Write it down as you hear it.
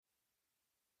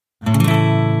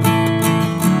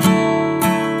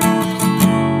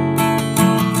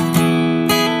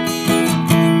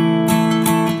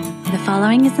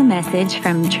a message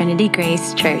from Trinity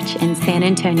Grace Church in San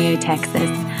Antonio, Texas.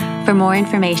 For more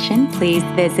information, please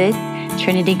visit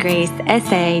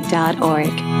trinitygracesa.org.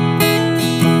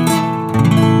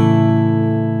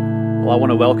 Well, I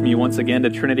want to welcome you once again to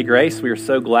Trinity Grace. We are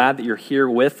so glad that you're here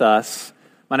with us.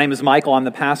 My name is Michael. I'm the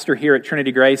pastor here at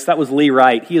Trinity Grace. That was Lee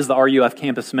Wright. He is the RUF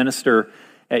campus minister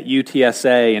at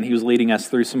UTSA, and he was leading us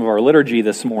through some of our liturgy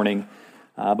this morning.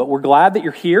 But we're glad that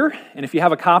you're here, and if you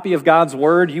have a copy of God's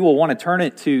Word, you will want to turn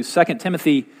it to 2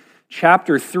 Timothy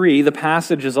chapter 3. The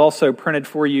passage is also printed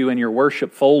for you in your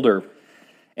worship folder.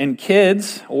 And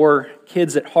kids, or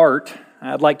kids at heart,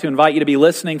 I'd like to invite you to be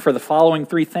listening for the following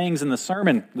three things in the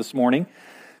sermon this morning.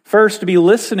 First, to be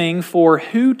listening for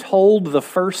who told the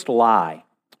first lie.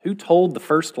 Who told the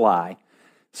first lie?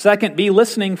 Second, be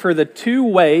listening for the two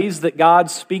ways that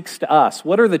God speaks to us.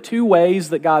 What are the two ways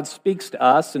that God speaks to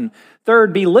us? And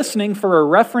third, be listening for a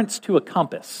reference to a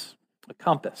compass. A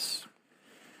compass.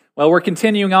 Well, we're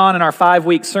continuing on in our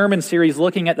 5-week sermon series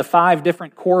looking at the 5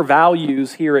 different core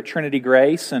values here at Trinity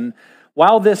Grace. And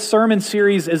while this sermon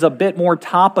series is a bit more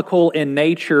topical in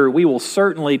nature, we will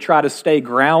certainly try to stay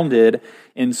grounded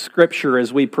in Scripture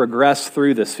as we progress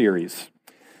through this series.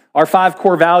 Our 5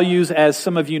 core values, as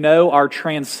some of you know, are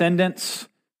transcendence,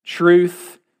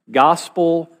 truth,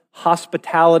 gospel,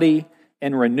 hospitality,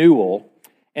 and renewal.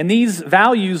 And these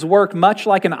values work much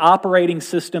like an operating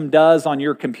system does on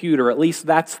your computer. At least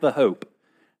that's the hope.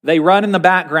 They run in the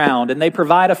background and they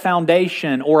provide a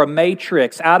foundation or a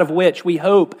matrix out of which we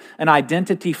hope an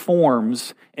identity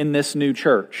forms in this new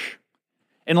church.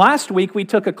 And last week we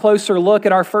took a closer look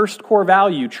at our first core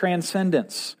value,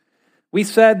 transcendence. We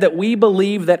said that we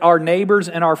believe that our neighbors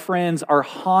and our friends are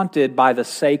haunted by the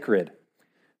sacred,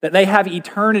 that they have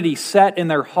eternity set in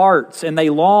their hearts and they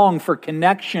long for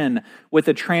connection with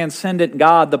a transcendent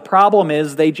God. The problem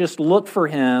is they just look for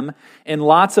Him in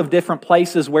lots of different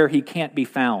places where He can't be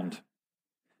found.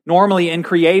 Normally in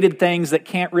created things that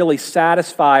can't really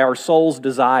satisfy our soul's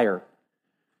desire.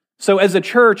 So as a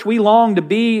church, we long to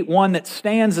be one that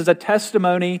stands as a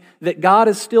testimony that God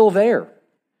is still there.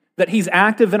 That He's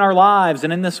active in our lives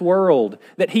and in this world,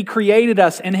 that He created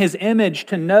us in His image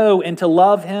to know and to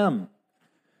love Him.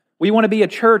 We want to be a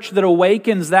church that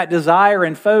awakens that desire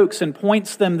in folks and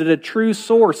points them to the true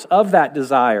source of that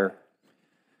desire.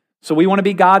 So we want to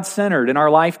be God-centered in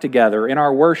our life together, in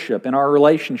our worship, in our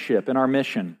relationship, in our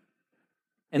mission.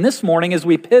 And this morning, as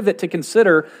we pivot to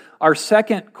consider our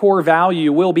second core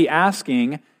value, we'll be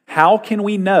asking, how can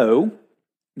we know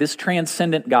this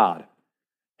transcendent God?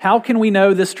 How can we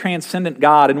know this transcendent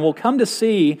God? And we'll come to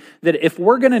see that if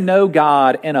we're going to know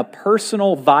God in a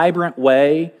personal, vibrant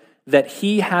way, that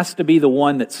He has to be the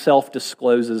one that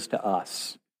self-discloses to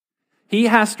us. He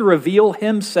has to reveal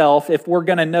Himself if we're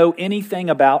going to know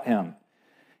anything about Him.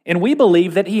 And we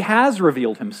believe that He has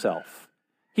revealed Himself.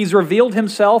 He's revealed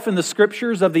Himself in the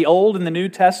Scriptures of the Old and the New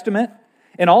Testament,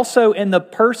 and also in the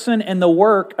person and the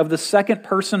work of the second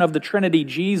person of the Trinity,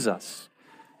 Jesus,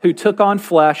 who took on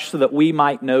flesh so that we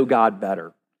might know God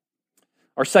better.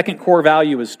 Our second core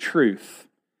value is truth.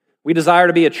 We desire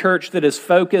to be a church that is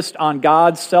focused on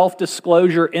God's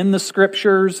self-disclosure in the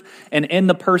Scriptures and in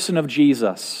the person of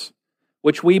Jesus,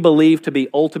 which we believe to be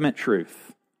ultimate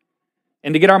truth.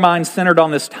 And to get our minds centered on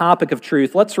this topic of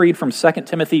truth, let's read from 2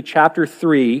 Timothy chapter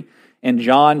 3 and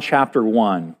John chapter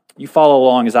 1. You follow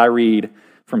along as I read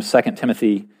from 2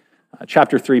 Timothy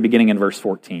chapter 3, beginning in verse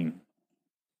 14.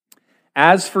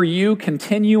 As for you,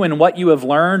 continue in what you have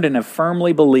learned and have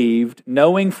firmly believed,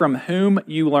 knowing from whom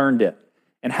you learned it,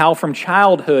 and how from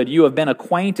childhood you have been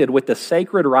acquainted with the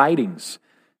sacred writings,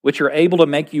 which are able to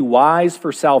make you wise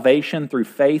for salvation through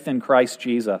faith in Christ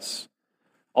Jesus.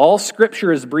 All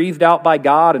Scripture is breathed out by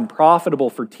God and profitable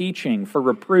for teaching, for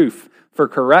reproof, for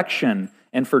correction,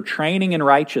 and for training in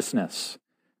righteousness,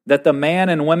 that the man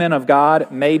and women of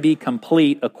God may be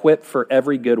complete, equipped for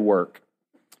every good work.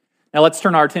 Now let's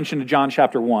turn our attention to John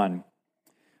chapter 1.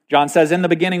 John says, "In the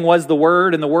beginning was the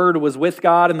Word, and the Word was with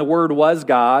God, and the Word was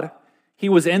God. He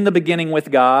was in the beginning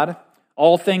with God.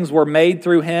 All things were made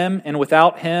through Him, and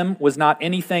without Him was not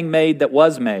anything made that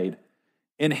was made.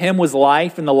 In Him was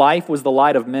life, and the life was the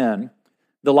light of men.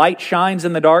 The light shines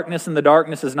in the darkness, and the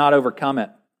darkness has not overcome it.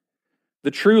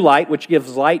 The true light, which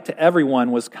gives light to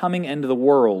everyone, was coming into the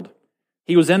world.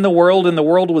 He was in the world, and the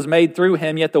world was made through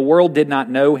Him, yet the world did not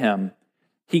know Him.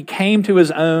 He came to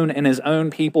His own, and His own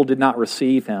people did not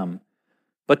receive Him.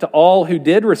 But to all who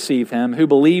did receive Him, who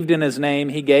believed in His name,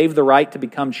 He gave the right to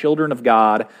become children of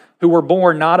God, who were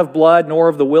born not of blood, nor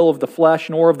of the will of the flesh,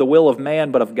 nor of the will of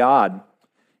man, but of God.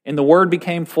 And the Word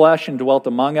became flesh and dwelt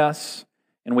among us,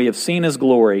 and we have seen His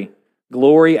glory,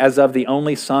 glory as of the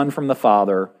only Son from the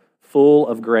Father, full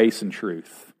of grace and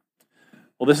truth.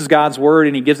 Well, this is God's word,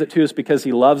 and He gives it to us because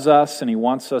He loves us and He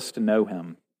wants us to know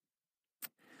Him.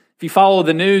 If you follow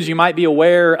the news, you might be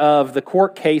aware of the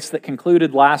court case that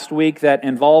concluded last week that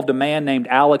involved a man named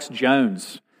Alex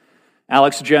Jones.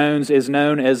 Alex Jones is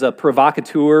known as a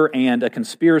provocateur and a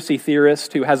conspiracy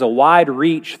theorist who has a wide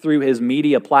reach through his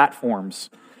media platforms.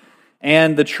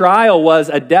 And the trial was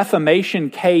a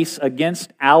defamation case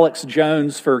against Alex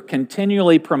Jones for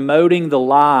continually promoting the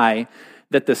lie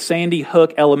that the Sandy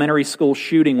Hook Elementary School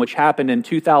shooting, which happened in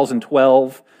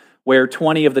 2012, where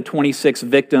 20 of the 26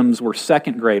 victims were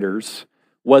second graders,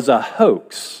 was a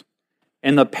hoax.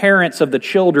 And the parents of the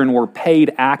children were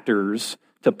paid actors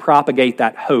to propagate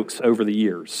that hoax over the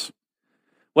years.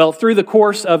 Well, through the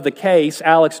course of the case,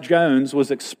 Alex Jones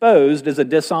was exposed as a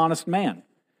dishonest man.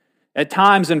 At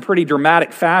times in pretty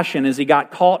dramatic fashion as he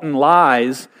got caught in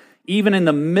lies, even in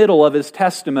the middle of his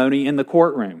testimony in the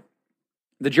courtroom.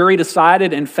 The jury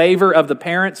decided in favor of the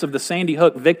parents of the Sandy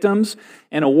Hook victims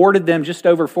and awarded them just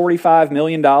over $45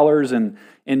 million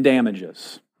in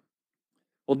damages.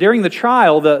 Well, during the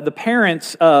trial, the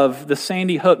parents of the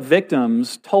Sandy Hook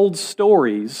victims told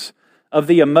stories of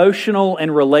the emotional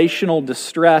and relational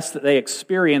distress that they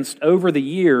experienced over the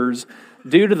years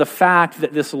due to the fact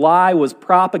that this lie was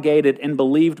propagated and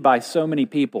believed by so many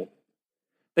people.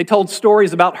 They told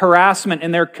stories about harassment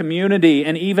in their community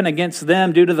and even against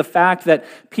them due to the fact that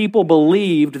people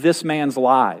believed this man's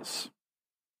lies.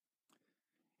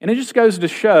 And it just goes to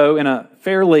show in a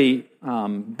fairly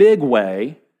big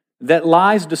way that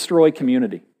lies destroy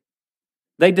community.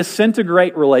 They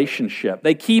disintegrate relationship.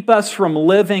 They keep us from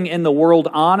living in the world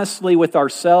honestly with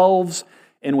ourselves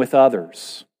and with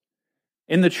others.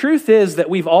 And the truth is that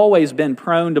we've always been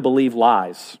prone to believe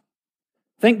lies.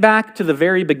 Think back to the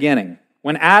very beginning.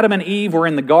 When Adam and Eve were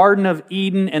in the Garden of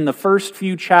Eden in the first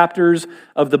few chapters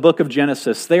of the book of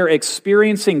Genesis, they are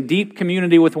experiencing deep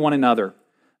community with one another,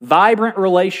 vibrant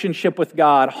relationship with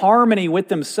God, harmony with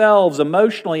themselves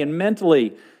emotionally and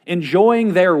mentally,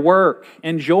 enjoying their work,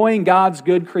 enjoying God's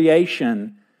good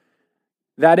creation.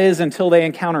 That is, until they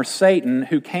encounter Satan,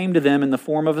 who came to them in the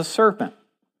form of a serpent.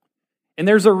 And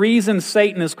there's a reason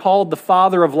Satan is called the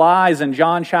father of lies in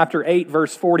John chapter 8,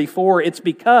 verse 44. It's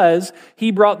because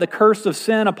he brought the curse of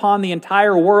sin upon the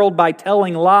entire world by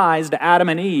telling lies to Adam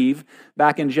and Eve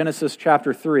back in Genesis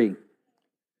chapter 3.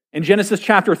 In Genesis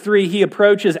chapter 3, he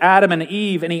approaches Adam and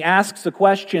Eve and he asks the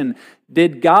question,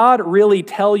 did God really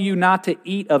tell you not to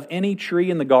eat of any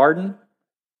tree in the garden?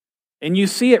 And you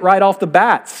see it right off the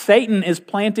bat. Satan is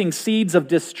planting seeds of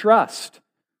distrust,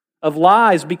 of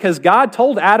lies, because God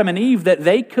told Adam and Eve that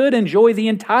they could enjoy the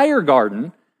entire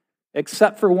garden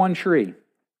except for one tree.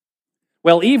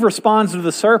 Well, Eve responds to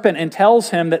the serpent and tells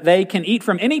him that they can eat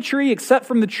from any tree except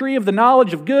from the tree of the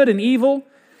knowledge of good and evil.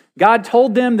 God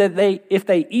told them that if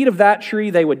they eat of that tree,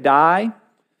 they would die,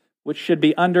 which should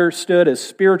be understood as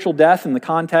spiritual death in the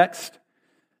context.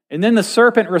 And then the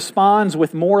serpent responds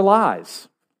with more lies,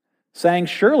 saying,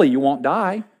 surely you won't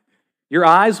die. Your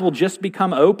eyes will just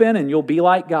become open and you'll be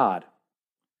like God.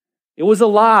 It was a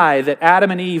lie that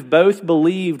Adam and Eve both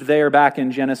believed there back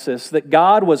in Genesis, that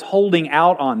God was holding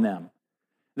out on them,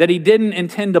 that He didn't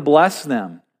intend to bless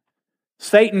them.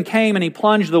 Satan came and he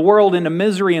plunged the world into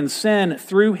misery and sin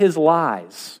through his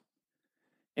lies.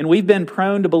 And we've been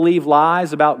prone to believe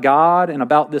lies about God and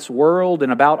about this world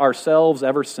and about ourselves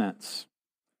ever since.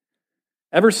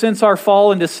 Ever since our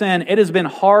fall into sin, it has been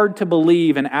hard to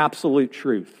believe in absolute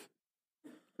truth.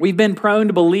 We've been prone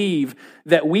to believe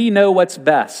that we know what's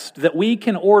best, that we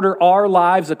can order our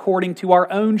lives according to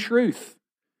our own truth,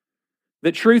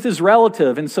 that truth is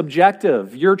relative and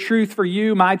subjective, your truth for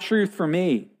you, my truth for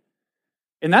me.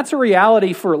 And that's a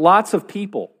reality for lots of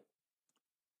people.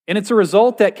 And it's a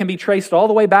result that can be traced all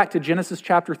the way back to Genesis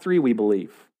chapter 3, we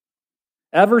believe.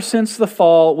 Ever since the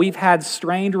fall, we've had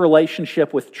strained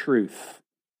relationship with truth.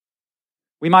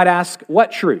 We might ask,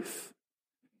 what truth?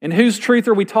 And whose truth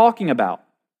are we talking about?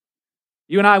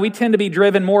 You and I, we tend to be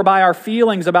driven more by our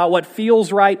feelings about what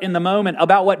feels right in the moment,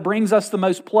 about what brings us the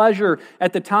most pleasure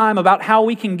at the time, about how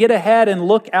we can get ahead and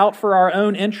look out for our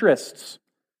own interests.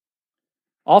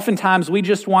 Oftentimes, we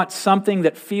just want something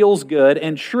that feels good,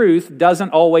 and truth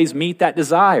doesn't always meet that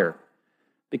desire,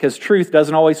 because truth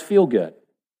doesn't always feel good.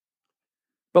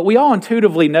 But we all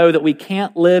intuitively know that we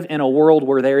can't live in a world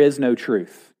where there is no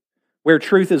truth, where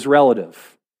truth is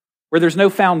relative, where there's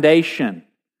no foundation,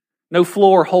 no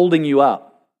floor holding you up.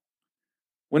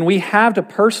 When we have to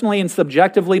personally and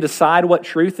subjectively decide what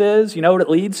truth is, you know what it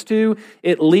leads to?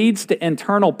 It leads to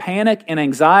internal panic and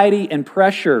anxiety and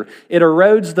pressure. It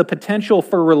erodes the potential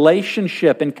for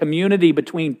relationship and community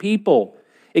between people.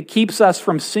 It keeps us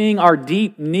from seeing our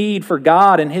deep need for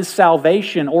God and His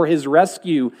salvation or His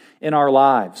rescue in our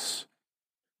lives.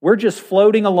 We're just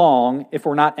floating along if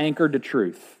we're not anchored to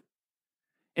truth.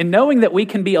 And knowing that we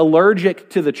can be allergic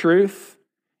to the truth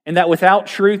and that without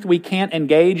truth we can't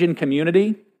engage in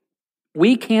community,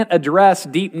 we can't address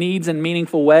deep needs in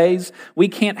meaningful ways, we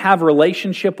can't have a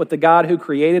relationship with the God who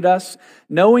created us,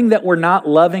 knowing that we're not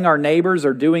loving our neighbors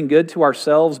or doing good to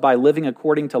ourselves by living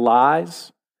according to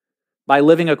lies, by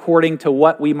living according to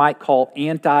what we might call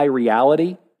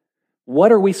anti-reality,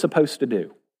 what are we supposed to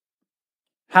do?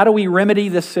 How do we remedy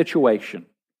this situation?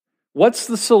 What's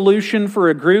the solution for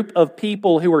a group of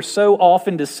people who are so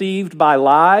often deceived by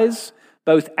lies,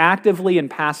 both actively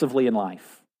and passively in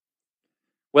life?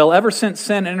 Well, ever since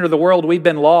sin entered the world, we've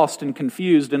been lost and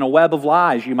confused in a web of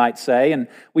lies, you might say, and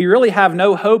we really have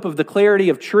no hope of the clarity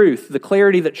of truth, the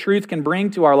clarity that truth can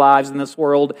bring to our lives in this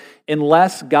world,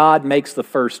 unless God makes the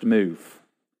first move.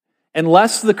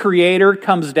 Unless the Creator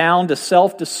comes down to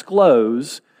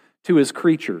self-disclose to His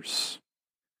creatures.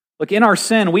 Look, in our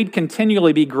sin, we'd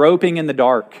continually be groping in the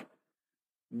dark,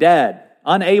 dead,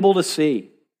 unable to see.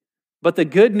 But the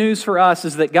good news for us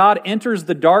is that God enters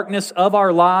the darkness of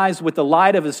our lives with the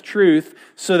light of His truth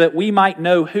so that we might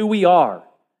know who we are,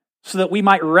 so that we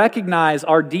might recognize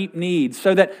our deep needs,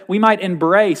 so that we might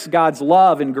embrace God's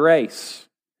love and grace.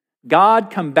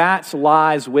 God combats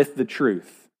lies with the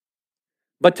truth.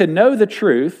 But to know the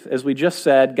truth, as we just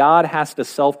said, God has to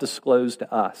self-disclose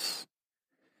to us.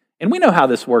 And we know how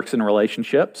this works in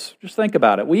relationships. Just think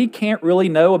about it. We can't really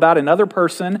know about another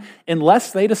person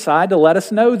unless they decide to let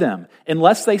us know them,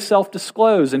 unless they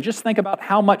self-disclose. And just think about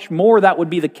how much more that would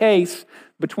be the case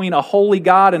between a holy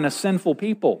God and a sinful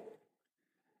people.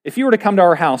 If you were to come to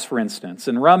our house, for instance,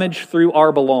 and rummage through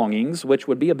our belongings, which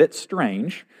would be a bit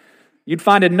strange, you'd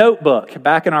find a notebook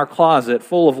back in our closet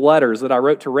full of letters that I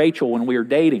wrote to Rachel when we were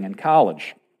dating in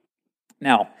college.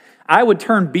 Now, I would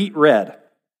turn beet red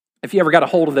if you ever got a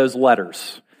hold of those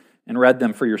letters and read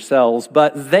them for yourselves,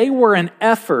 but they were an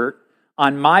effort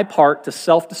on my part to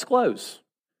self-disclose,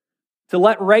 to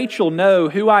let Rachel know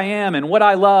who I am and what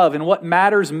I love and what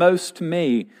matters most to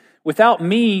me. Without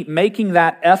me making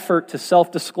that effort to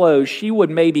self-disclose, she would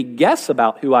maybe guess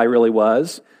about who I really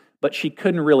was, but she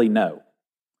couldn't really know.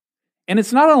 And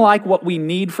it's not unlike what we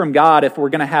need from God if we're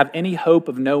going to have any hope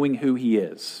of knowing who He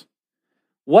is.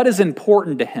 What is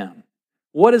important to Him?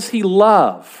 What does He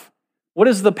love? What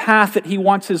is the path that He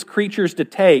wants His creatures to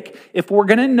take? If we're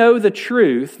going to know the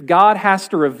truth, God has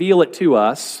to reveal it to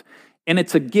us, and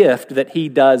it's a gift that He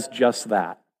does just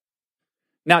that.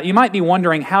 Now, you might be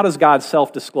wondering, how does God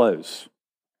self-disclose?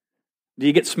 Do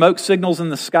you get smoke signals in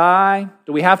the sky?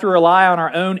 Do we have to rely on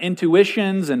our own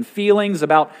intuitions and feelings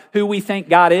about who we think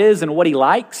God is and what He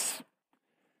likes?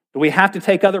 Do we have to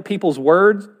take other people's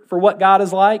words for what God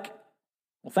is like?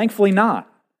 Well, thankfully not.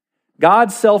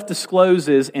 God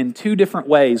self-discloses in two different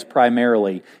ways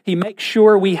primarily. He makes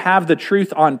sure we have the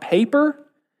truth on paper,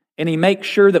 and He makes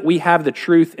sure that we have the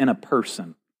truth in a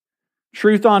person.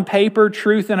 Truth on paper,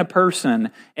 truth in a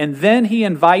person, and then He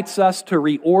invites us to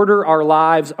reorder our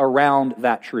lives around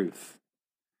that truth.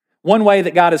 One way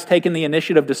that God has taken the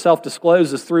initiative to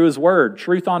self-disclose is through His Word,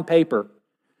 truth on paper,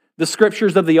 the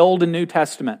Scriptures of the Old and New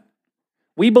Testament.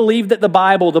 We believe that the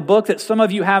Bible, the book that some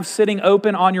of you have sitting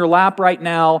open on your lap right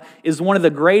now, is one of the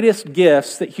greatest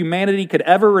gifts that humanity could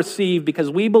ever receive,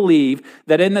 because we believe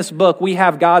that in this book we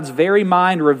have God's very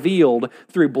mind revealed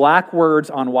through black words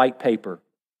on white paper.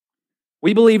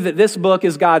 We believe that this book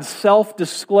is God's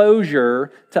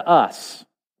self-disclosure to us.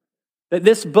 That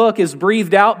this book is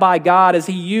breathed out by God as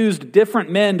He used different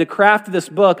men to craft this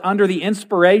book under the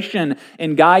inspiration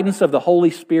and guidance of the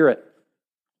Holy Spirit.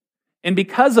 And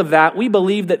because of that, we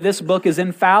believe that this book is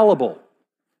infallible,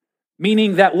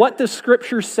 meaning that what the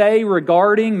Scriptures say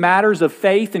regarding matters of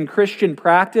faith and Christian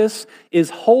practice is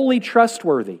wholly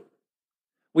trustworthy.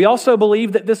 We also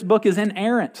believe that this book is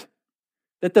inerrant,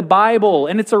 that the Bible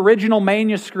in its original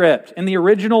manuscript, in the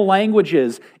original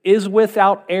languages, is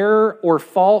without error or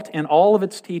fault in all of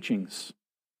its teachings.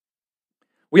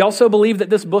 We also believe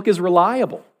that this book is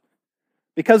reliable.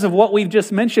 Because of what we've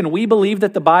just mentioned, we believe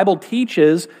that the Bible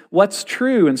teaches what's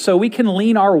true, and so we can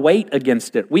lean our weight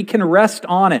against it. We can rest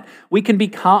on it. We can be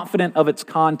confident of its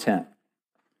content.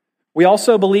 We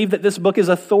also believe that this book is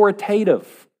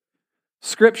authoritative.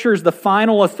 Scripture is the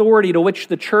final authority to which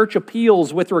the church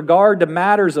appeals with regard to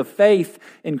matters of faith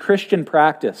and Christian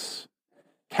practice.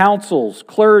 Councils,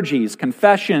 clergies,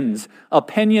 confessions,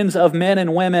 opinions of men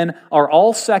and women are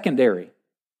all secondary.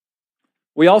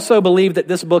 We also believe that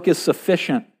this book is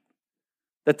sufficient,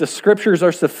 that the Scriptures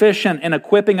are sufficient in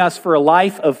equipping us for a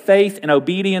life of faith and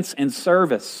obedience and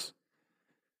service.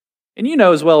 And you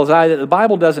know as well as I that the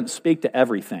Bible doesn't speak to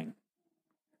everything.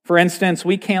 For instance,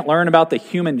 we can't learn about the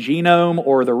human genome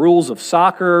or the rules of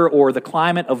soccer or the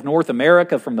climate of North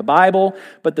America from the Bible,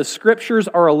 but the Scriptures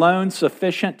are alone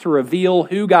sufficient to reveal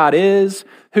who God is,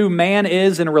 who man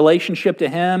is in relationship to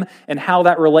Him, and how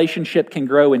that relationship can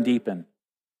grow and deepen.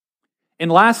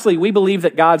 And lastly, we believe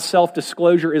that God's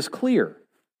self-disclosure is clear,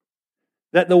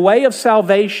 that the way of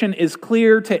salvation is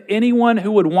clear to anyone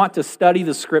who would want to study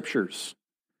the Scriptures.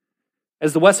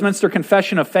 As the Westminster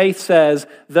Confession of Faith says,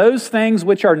 those things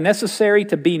which are necessary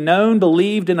to be known,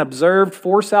 believed, and observed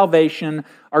for salvation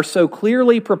are so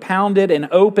clearly propounded and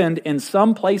opened in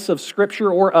some place of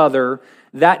Scripture or other,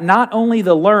 that not only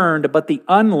the learned, but the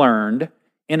unlearned,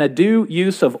 in a due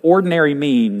use of ordinary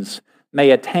means, may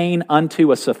attain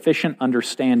unto a sufficient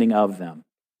understanding of them.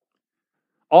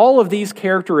 All of these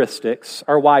characteristics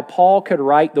are why Paul could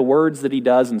write the words that he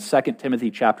does in 2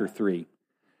 Timothy chapter 3.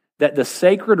 That the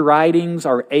sacred writings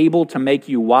are able to make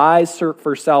you wise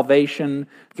for salvation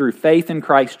through faith in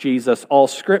Christ Jesus. All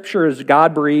Scripture is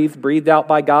God-breathed, breathed out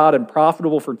by God, and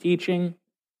profitable for teaching,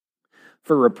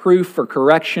 for reproof, for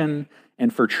correction,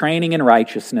 and for training in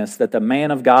righteousness, that the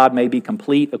man of God may be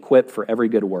complete, equipped for every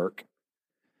good work.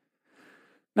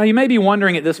 Now, you may be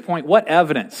wondering at this point, what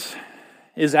evidence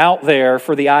is out there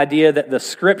for the idea that the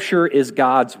Scripture is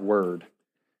God's Word,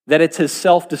 that it's His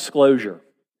self-disclosure,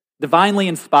 divinely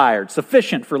inspired,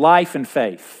 sufficient for life and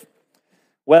faith?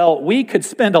 Well, we could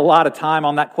spend a lot of time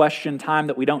on that question, time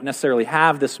that we don't necessarily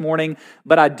have this morning,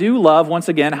 but I do love, once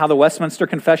again, how the Westminster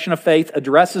Confession of Faith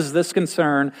addresses this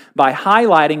concern by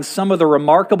highlighting some of the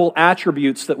remarkable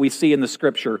attributes that we see in the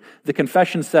Scripture. The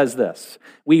confession says this: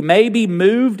 we may be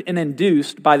moved and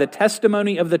induced by the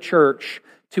testimony of the church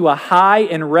to a high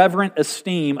and reverent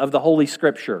esteem of the Holy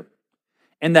Scripture,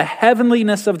 and the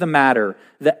heavenliness of the matter,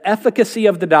 the efficacy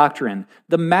of the doctrine,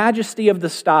 the majesty of the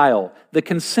style, the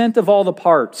consent of all the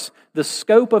parts, the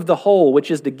scope of the whole, which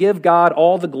is to give God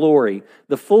all the glory,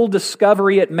 the full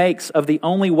discovery it makes of the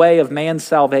only way of man's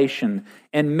salvation,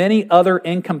 and many other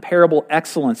incomparable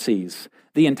excellencies,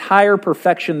 the entire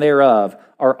perfection thereof,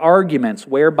 are arguments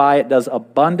whereby it does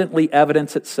abundantly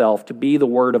evidence itself to be the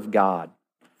Word of God.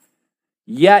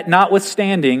 Yet,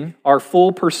 notwithstanding our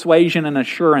full persuasion and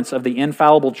assurance of the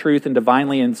infallible truth and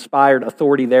divinely inspired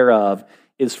authority thereof,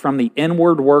 is from the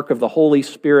inward work of the Holy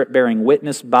Spirit bearing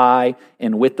witness by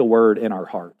and with the Word in our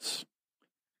hearts.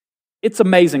 It's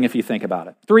amazing if you think about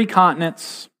it. 3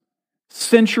 continents,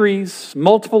 centuries,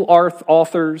 multiple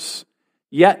authors,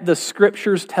 yet the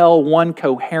Scriptures tell one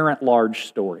coherent large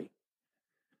story.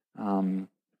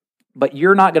 But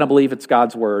you're not going to believe it's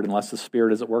God's Word unless the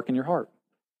Spirit is at work in your heart.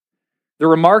 The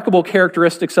remarkable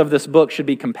characteristics of this book should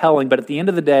be compelling, but at the end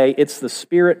of the day, it's the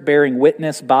Spirit bearing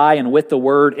witness by and with the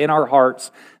Word in our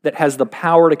hearts that has the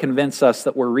power to convince us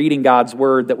that we're reading God's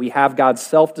Word, that we have God's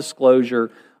self-disclosure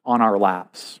on our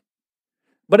laps.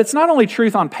 But it's not only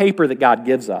truth on paper that God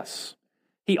gives us.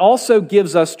 He also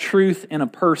gives us truth in a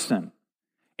person.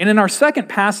 And in our second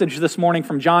passage this morning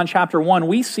from John chapter 1,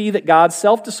 we see that God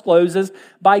self-discloses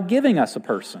by giving us a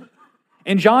person.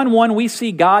 In John 1, we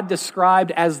see God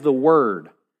described as the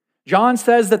Word. John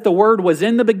says that the Word was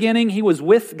in the beginning, He was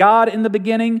with God in the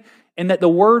beginning, and that the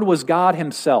Word was God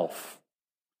Himself.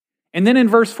 And then in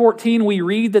verse 14, we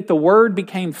read that the Word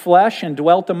became flesh and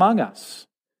dwelt among us.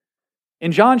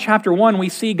 In John chapter 1, we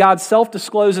see God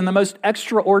self-disclose in the most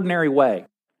extraordinary way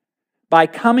by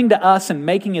coming to us and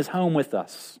making His home with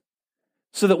us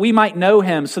so that we might know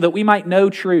Him, so that we might know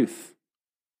truth.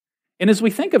 And as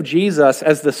we think of Jesus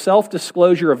as the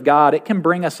self-disclosure of God, it can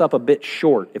bring us up a bit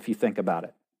short if you think about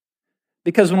it.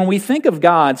 Because when we think of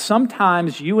God,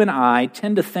 sometimes you and I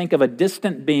tend to think of a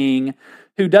distant being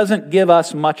who doesn't give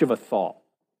us much of a thought.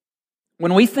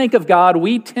 When we think of God,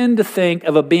 we tend to think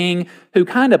of a being who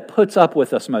kind of puts up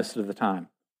with us most of the time.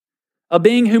 A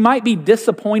being who might be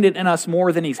disappointed in us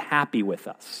more than He's happy with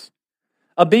us.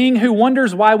 A being who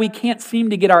wonders why we can't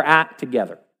seem to get our act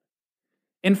together.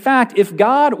 In fact, if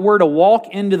God were to walk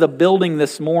into the building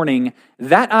this morning,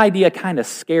 that idea kind of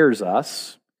scares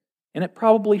us, and it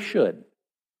probably should.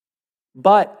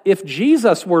 But if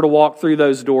Jesus were to walk through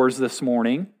those doors this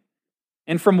morning,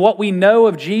 and from what we know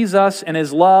of Jesus and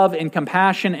His love and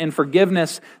compassion and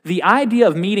forgiveness, the idea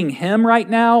of meeting Him right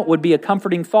now would be a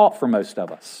comforting thought for most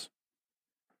of us.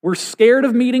 We're scared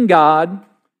of meeting God,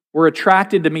 we're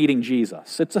attracted to meeting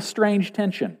Jesus. It's a strange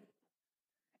tension.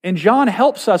 And John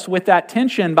helps us with that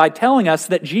tension by telling us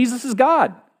that Jesus is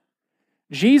God.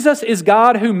 Jesus is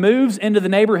God who moves into the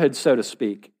neighborhood, so to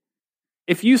speak.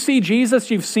 If you see Jesus,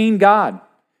 you've seen God.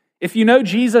 If you know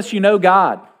Jesus, you know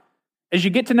God. As you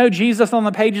get to know Jesus on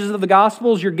the pages of the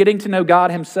Gospels, you're getting to know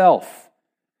God Himself.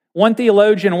 One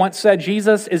theologian once said,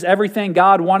 Jesus is everything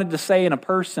God wanted to say in a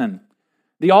person.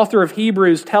 The author of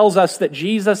Hebrews tells us that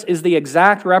Jesus is the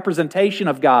exact representation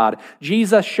of God.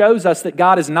 Jesus shows us that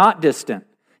God is not distant.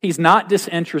 He's not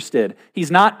disinterested. He's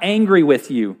not angry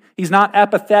with you. He's not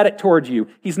apathetic towards you.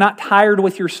 He's not tired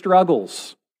with your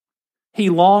struggles. He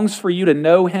longs for you to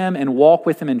know Him and walk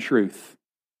with Him in truth.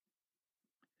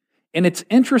 And it's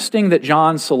interesting that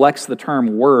John selects the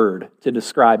term word to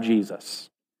describe Jesus.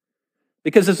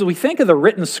 Because as we think of the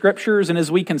written scriptures and as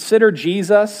we consider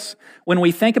Jesus, when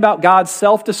we think about God's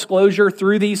self-disclosure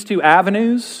through these two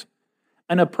avenues,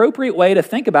 an appropriate way to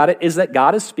think about it is that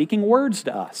God is speaking words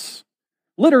to us.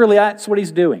 Literally, that's what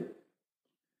He's doing.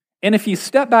 And if you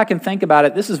step back and think about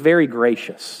it, this is very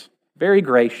gracious. Very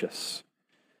gracious.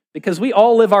 Because we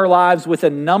all live our lives with a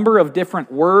number of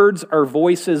different words or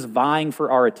voices vying for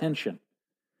our attention.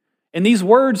 And these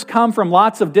words come from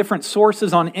lots of different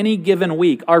sources on any given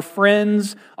week. Our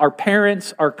friends, our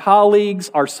parents, our colleagues,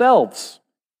 ourselves.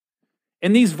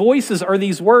 And these voices or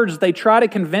these words, they try to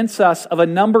convince us of a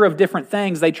number of different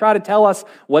things. They try to tell us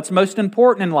what's most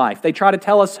important in life. They try to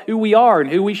tell us who we are and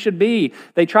who we should be.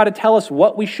 They try to tell us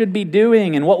what we should be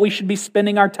doing and what we should be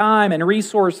spending our time and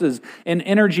resources and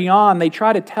energy on. They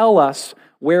try to tell us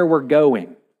where we're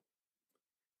going.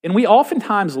 And we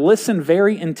oftentimes listen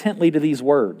very intently to these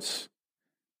words.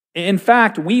 In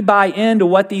fact, we buy into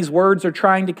what these words are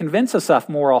trying to convince us of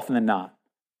more often than not.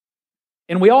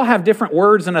 And we all have different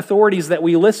words and authorities that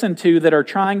we listen to that are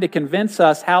trying to convince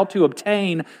us how to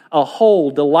obtain a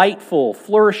whole, delightful,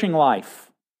 flourishing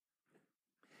life.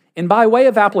 And by way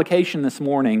of application this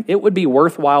morning, it would be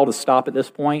worthwhile to stop at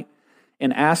this point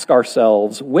and ask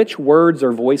ourselves, which words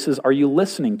or voices are you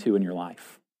listening to in your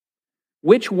life?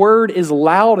 Which word is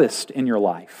loudest in your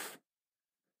life?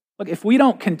 Look, if we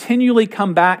don't continually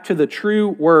come back to the true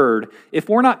word, if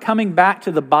we're not coming back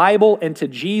to the Bible and to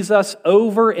Jesus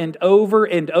over and over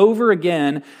and over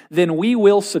again, then we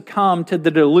will succumb to the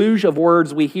deluge of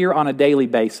words we hear on a daily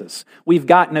basis. We've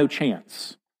got no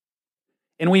chance.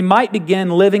 And we might begin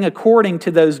living according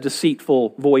to those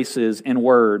deceitful voices and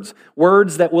words,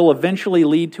 words that will eventually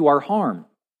lead to our harm.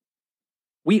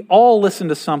 We all listen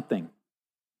to something,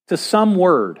 to some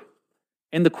word.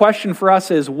 And the question for us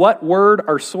is, what word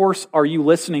or source are you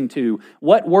listening to?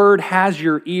 What word has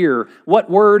your ear? What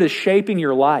word is shaping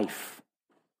your life?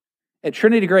 At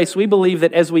Trinity Grace, we believe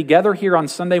that as we gather here on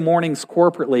Sunday mornings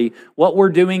corporately, what we're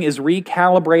doing is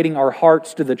recalibrating our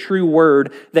hearts to the true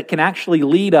word that can actually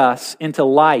lead us into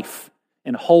life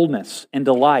and wholeness and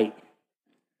delight.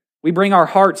 We bring our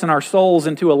hearts and our souls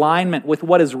into alignment with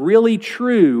what is really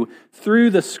true through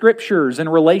the Scriptures in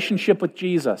relationship with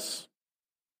Jesus.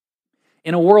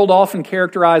 In a world often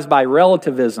characterized by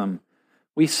relativism,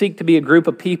 we seek to be a group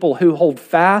of people who hold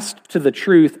fast to the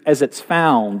truth as it's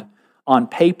found on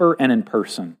paper and in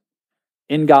person,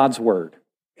 in God's Word.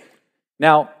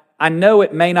 Now, I know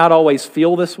it may not always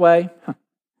feel this way.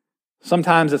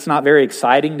 Sometimes it's not very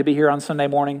exciting to be here on Sunday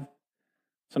morning.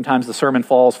 Sometimes the sermon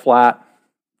falls flat.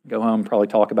 Go home, probably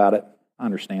talk about it. I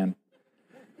understand.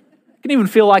 It can even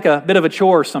feel like a bit of a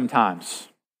chore sometimes.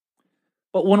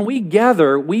 But when we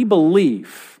gather, we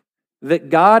believe that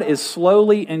God is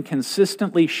slowly and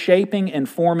consistently shaping and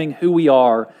forming who we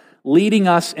are, leading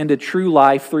us into true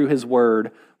life through His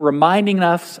Word, reminding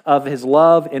us of His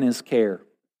love and His care.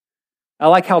 I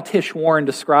like how Tish Warren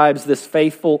describes this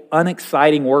faithful,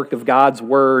 unexciting work of God's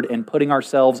Word and putting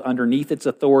ourselves underneath its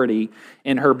authority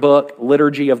in her book,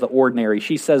 Liturgy of the Ordinary.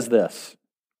 She says this,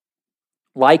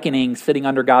 likening sitting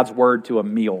under God's Word to a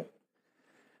meal.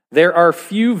 There are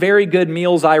few very good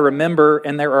meals I remember,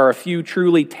 and there are a few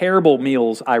truly terrible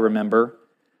meals I remember.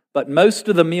 But most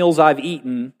of the meals I've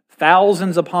eaten,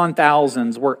 thousands upon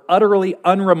thousands, were utterly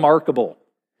unremarkable.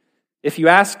 If you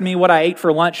asked me what I ate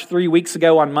for lunch 3 weeks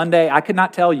ago on Monday, I could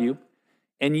not tell you.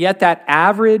 And yet that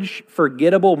average,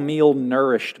 forgettable meal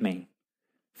nourished me.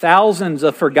 Thousands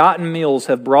of forgotten meals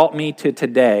have brought me to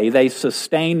today. They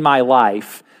sustained my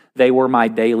life. They were my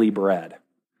daily bread.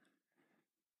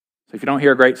 So if you don't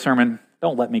hear a great sermon,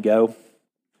 don't let me go.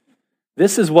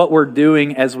 This is what we're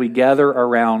doing as we gather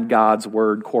around God's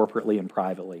Word corporately and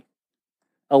privately.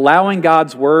 Allowing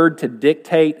God's Word to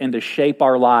dictate and to shape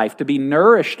our life, to be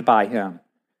nourished by Him,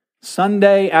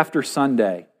 Sunday after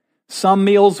Sunday. Some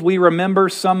meals we remember,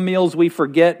 some meals we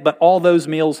forget, but all those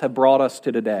meals have brought us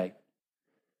to today.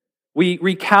 We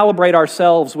recalibrate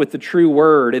ourselves with the true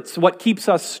Word. It's what keeps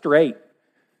us straight.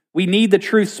 We need the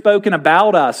truth spoken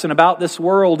about us and about this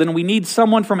world, and we need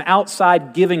someone from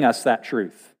outside giving us that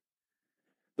truth.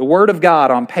 The Word of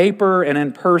God on paper and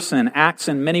in person acts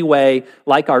in many ways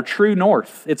like our true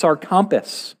north. It's our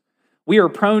compass. We are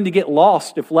prone to get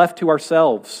lost if left to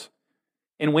ourselves.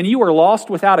 And when you are lost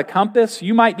without a compass,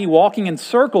 you might be walking in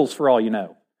circles for all you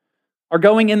know, or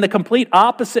going in the complete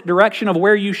opposite direction of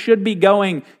where you should be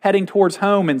going, heading towards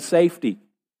home and safety.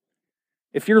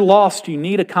 If you're lost, you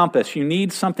need a compass. You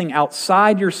need something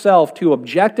outside yourself to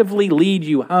objectively lead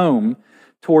you home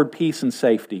toward peace and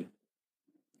safety.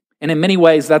 And in many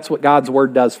ways, that's what God's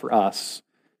Word does for us,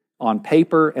 on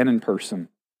paper and in person.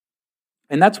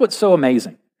 And that's what's so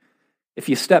amazing, if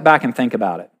you step back and think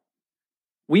about it.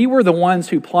 We were the ones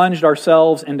who plunged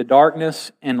ourselves into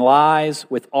darkness and lies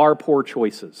with our poor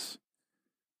choices.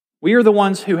 We are the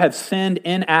ones who have sinned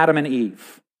in Adam and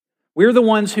Eve. We're the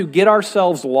ones who get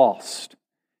ourselves lost.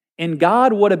 And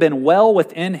God would have been well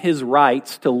within His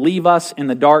rights to leave us in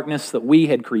the darkness that we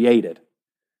had created.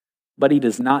 But He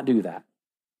does not do that.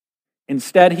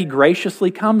 Instead, He graciously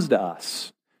comes to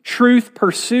us. Truth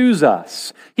pursues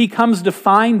us. He comes to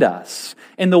find us.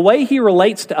 And the way He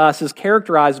relates to us is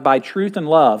characterized by truth and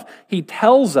love. He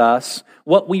tells us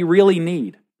what we really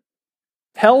need.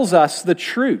 Tells us the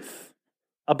truth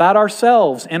about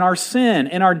ourselves and our sin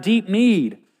and our deep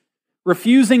need,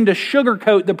 refusing to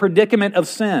sugarcoat the predicament of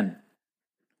sin.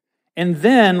 And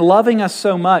then, loving us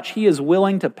so much, He is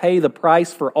willing to pay the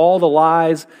price for all the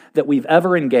lies that we've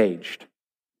ever engaged,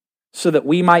 so that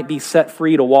we might be set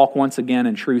free to walk once again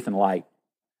in truth and light.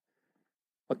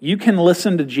 Look, you can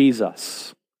listen to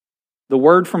Jesus, the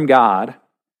Word from God,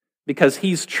 because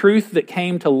He's truth that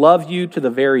came to love you to the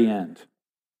very end.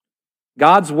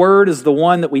 God's Word is the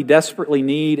one that we desperately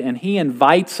need, and He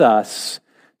invites us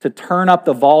to turn up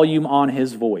the volume on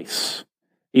His voice,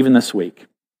 even this week.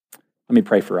 Let me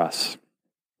pray for us.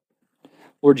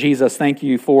 Lord Jesus, thank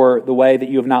You for the way that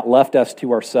You have not left us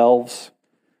to ourselves.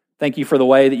 Thank You for the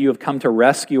way that You have come to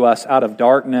rescue us out of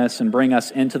darkness and bring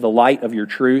us into the light of Your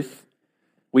truth.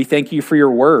 We thank You for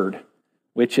Your Word,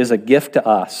 which is a gift to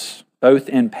us, both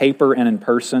in paper and in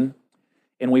person.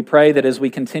 And we pray that as we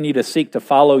continue to seek to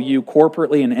follow You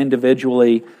corporately and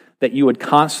individually, that You would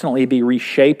constantly be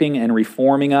reshaping and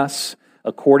reforming us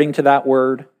according to that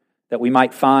Word, that we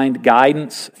might find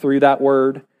guidance through that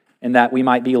Word, and that we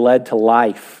might be led to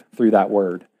life through that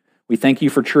Word. We thank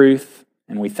You for truth,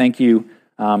 and we thank You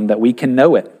that we can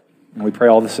know it. And we pray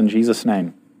all this in Jesus'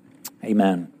 name.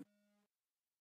 Amen.